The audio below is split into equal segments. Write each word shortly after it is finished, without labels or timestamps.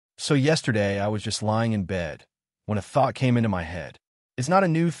So yesterday, I was just lying in bed when a thought came into my head. It's not a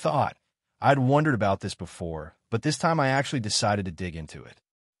new thought. I'd wondered about this before, but this time I actually decided to dig into it.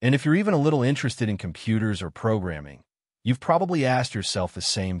 And if you're even a little interested in computers or programming, you've probably asked yourself the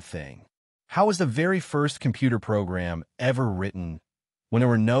same thing. How was the very first computer program ever written when there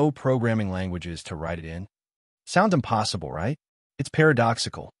were no programming languages to write it in? Sounds impossible, right? It's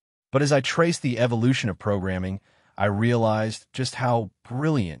paradoxical. But as I traced the evolution of programming, I realized just how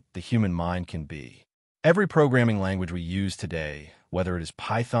brilliant the human mind can be. Every programming language we use today, whether it is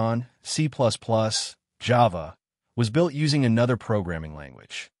Python, C++, Java, was built using another programming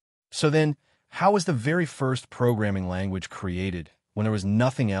language. So then, how was the very first programming language created when there was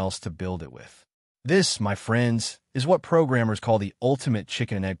nothing else to build it with? This, my friends, is what programmers call the ultimate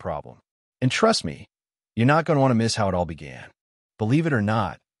chicken and egg problem. And trust me, you're not going to want to miss how it all began. Believe it or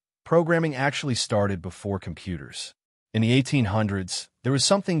not, programming actually started before computers. In the 1800s, there was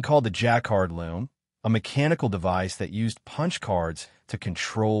something called the jacquard loom, a mechanical device that used punch cards to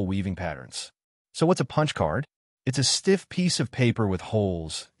control weaving patterns. So what's a punch card? It's a stiff piece of paper with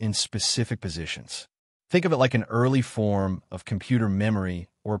holes in specific positions. Think of it like an early form of computer memory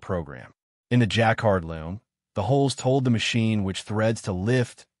or program. In the jacquard loom, the holes told the machine which threads to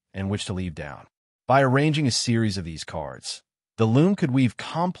lift and which to leave down. By arranging a series of these cards, the loom could weave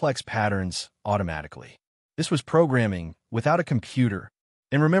complex patterns automatically. This was programming without a computer.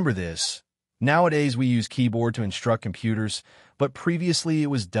 And remember this, nowadays we use keyboard to instruct computers, but previously it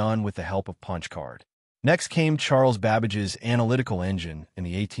was done with the help of punch card. Next came Charles Babbage's analytical engine in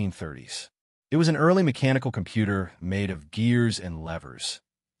the 1830s. It was an early mechanical computer made of gears and levers.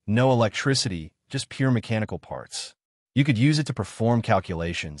 No electricity, just pure mechanical parts. You could use it to perform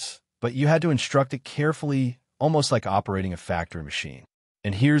calculations, but you had to instruct it carefully, almost like operating a factory machine.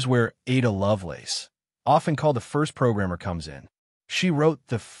 And here's where Ada Lovelace, often called the first programmer, comes in. She wrote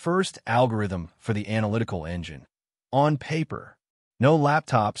the first algorithm for the analytical engine, on paper. No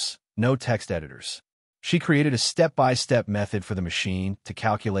laptops, no text editors. She created a step-by-step method for the machine to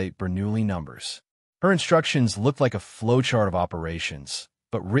calculate Bernoulli numbers. Her instructions looked like a flowchart of operations,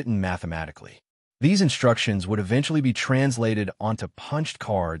 but written mathematically. These instructions would eventually be translated onto punched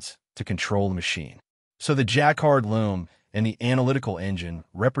cards to control the machine. So the jacquard loom and the analytical engine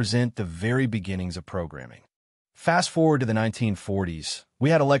represent the very beginnings of programming. Fast forward to the 1940s,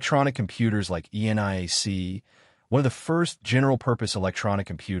 we had electronic computers like ENIAC, one of the first general-purpose electronic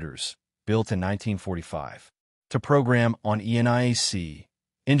computers, built in 1945. To program on ENIAC,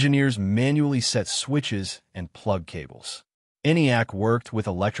 engineers manually set switches and plug cables. ENIAC worked with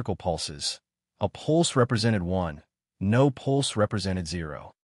electrical pulses. A pulse represented 1, no pulse represented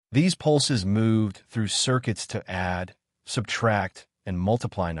 0. These pulses moved through circuits to add, subtract, and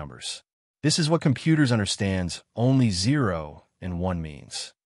multiply numbers. This is what computers understands only 0 and 1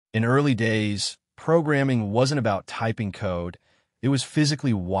 means. In early days, programming wasn't about typing code, it was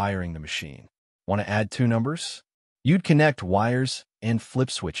physically wiring the machine. Want to add 2 numbers? You'd connect wires and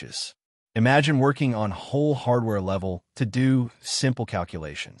flip switches. Imagine working on whole hardware level to do simple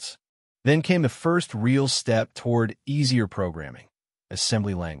calculations. Then came the first real step toward easier programming,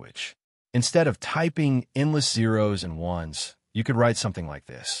 assembly language. Instead of typing endless zeros and ones, you could write something like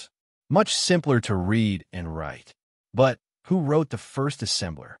this. Much simpler to read and write. But who wrote the first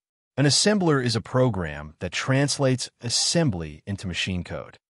assembler? An assembler is a program that translates assembly into machine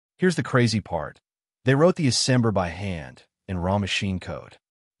code. Here's the crazy part. They wrote the assembler by hand in raw machine code.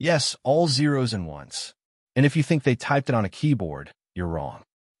 Yes, all zeros and ones. And if you think they typed it on a keyboard, you're wrong.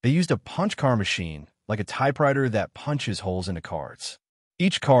 They used a punch card machine, like a typewriter that punches holes into cards.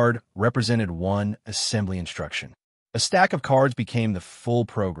 Each card represented 1 assembly instruction. A stack of cards became the full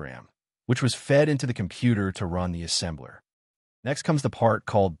program, which was fed into the computer to run the assembler. Next comes the part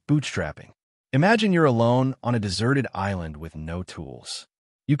called bootstrapping. Imagine you're alone on a deserted island with no tools.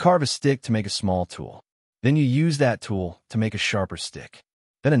 You carve a stick to make a small tool. Then you use that tool to make a sharper stick.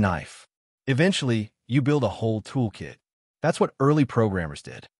 Then a knife. Eventually, you build a whole toolkit. That's what early programmers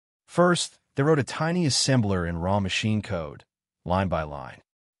did. First, they wrote a tiny assembler in raw machine code, line by line.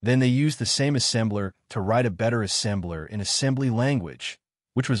 Then they used the same assembler to write a better assembler in assembly language,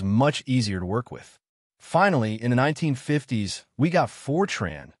 which was much easier to work with. Finally, in the 1950s, we got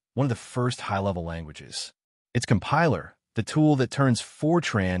FORTRAN, one of the first high-level languages. Its compiler, the tool that turns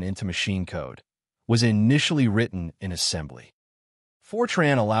FORTRAN into machine code, was initially written in assembly.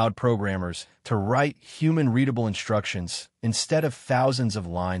 FORTRAN allowed programmers to write human-readable instructions instead of thousands of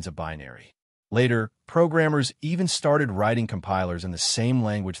lines of binary. Later, programmers even started writing compilers in the same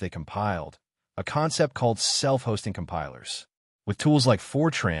language they compiled, a concept called self-hosting compilers. With tools like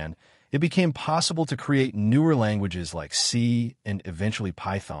FORTRAN, it became possible to create newer languages like C and eventually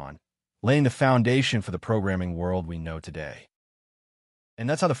Python, laying the foundation for the programming world we know today. And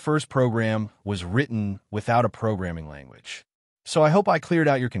that's how the first program was written without a programming language. So I hope I cleared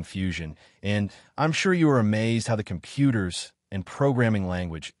out your confusion, and I'm sure you are amazed how the computers and programming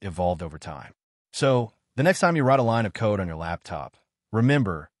language evolved over time. So the next time you write a line of code on your laptop,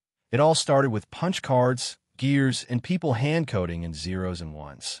 remember, it all started with punch cards, gears, and people hand coding in zeros and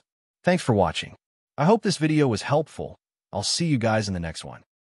ones. Thanks for watching. I hope this video was helpful. I'll see you guys in the next one.